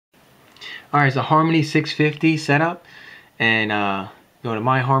Alright, it's a Harmony 650 setup, and go to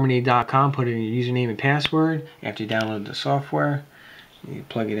myharmony.com, put in your username and password. After you download the software, you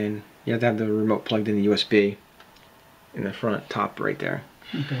plug it in. You have to have the remote plugged in the USB in the front top right there.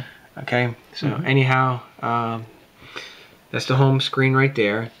 Okay. Okay, so anyhow, that's the home screen right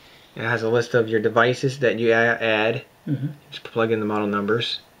there. It has a list of your devices that you add. Just plug in the model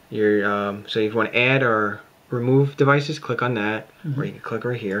numbers. Your so if you want to add or remove devices, click on that, or you can click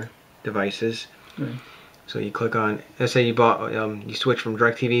right here, devices. So you click on, let's say you bought, you switch from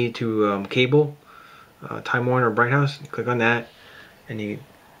DirecTV to cable, Time Warner or Bright House. You click on that, and you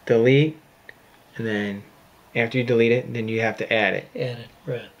delete, and then after you delete it, then you have to add it. Add it,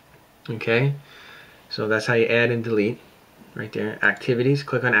 right. Okay, so that's how you add and delete, right there. Activities,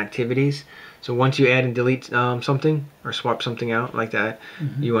 click on activities. So once you add and delete something, or swap something out like that,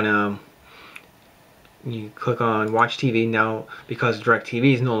 you want to you click on watch TV. Now, because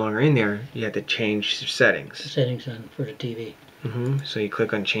DirecTV is no longer in there, you have to change settings. The settings on for the TV. So you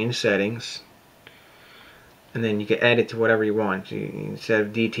click on change settings, and then you can add it to whatever you want. So instead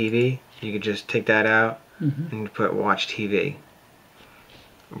of DTV, you could just take that out and put watch TV.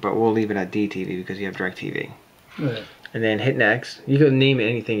 But we'll leave it at DTV because you have DirecTV. Right. And then hit next. You can name it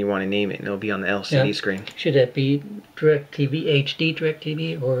anything you want to name it, and it'll be on the LCD screen. Should that be DirecTV, HD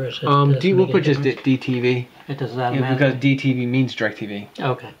DirecTV, or is it? We'll put just DTV. It does not matter. Because DTV means DirecTV.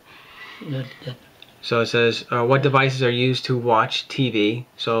 Okay. So it says what devices are used to watch TV.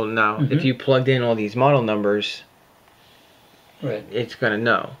 So now, if you plugged in all these model numbers, it's gonna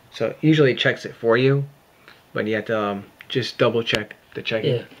know. So usually it checks it for you, but you have to just double check.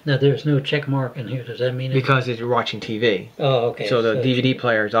 Yeah. Now there's no check mark in here. Does that mean because you're watching TV? Oh, okay. So the DVD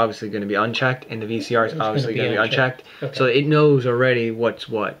player is obviously going to be unchecked, and the VCR is obviously going to be unchecked. Okay. So it knows already what's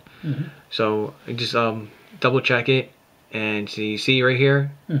what. So you just double check it, and so you see right here,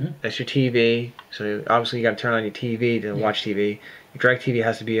 that's your TV. So obviously you got to turn on your TV to watch TV. Your DirecTV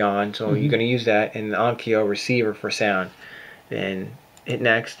has to be on, so you're going to use that in the Onkyo receiver for sound. Then hit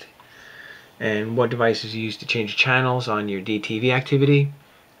next. And what device is used to change channels on your DTV activity?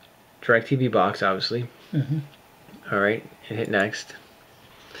 DirecTV box, obviously. Alright, and hit next.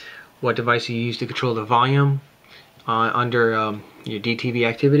 What device you use to control the volume under your DTV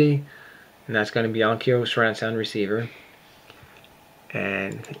activity? And that's going to be Onkyo surround sound receiver.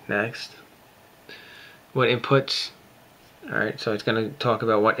 And hit next. What inputs? Alright, so it's going to talk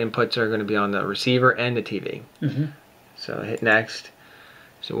about what inputs are going to be on the receiver and the TV. So hit next.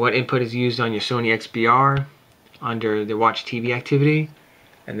 So what input is used on your Sony XBR under the watch TV activity?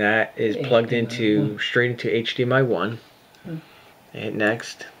 And that is plugged into straight into HDMI 1. Hit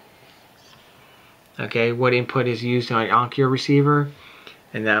next. Okay, what input is used on Onkyo receiver?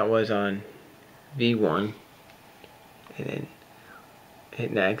 And that was on V1. And then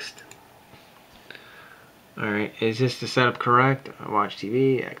hit next. Alright, is this the setup correct? Watch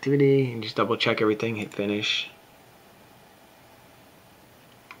TV, activity, and just double check everything, hit finish.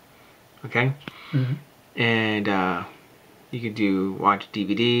 Okay, and you could do watch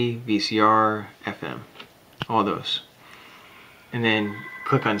DVD, VCR, FM, all those, and then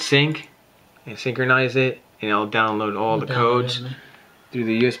click on sync and synchronize it, and it'll download all the codes through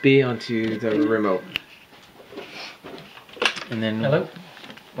the USB onto the remote. And then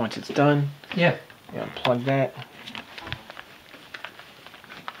once it's done, you unplug that.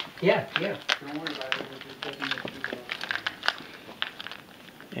 Don't worry about it.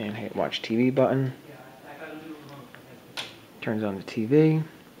 And hit watch TV button. Turns on the TV,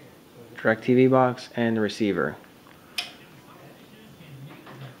 DirecTV box, and the receiver.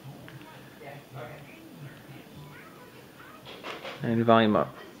 And volume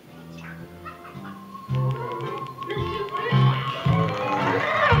up.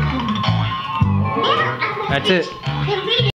 That's it.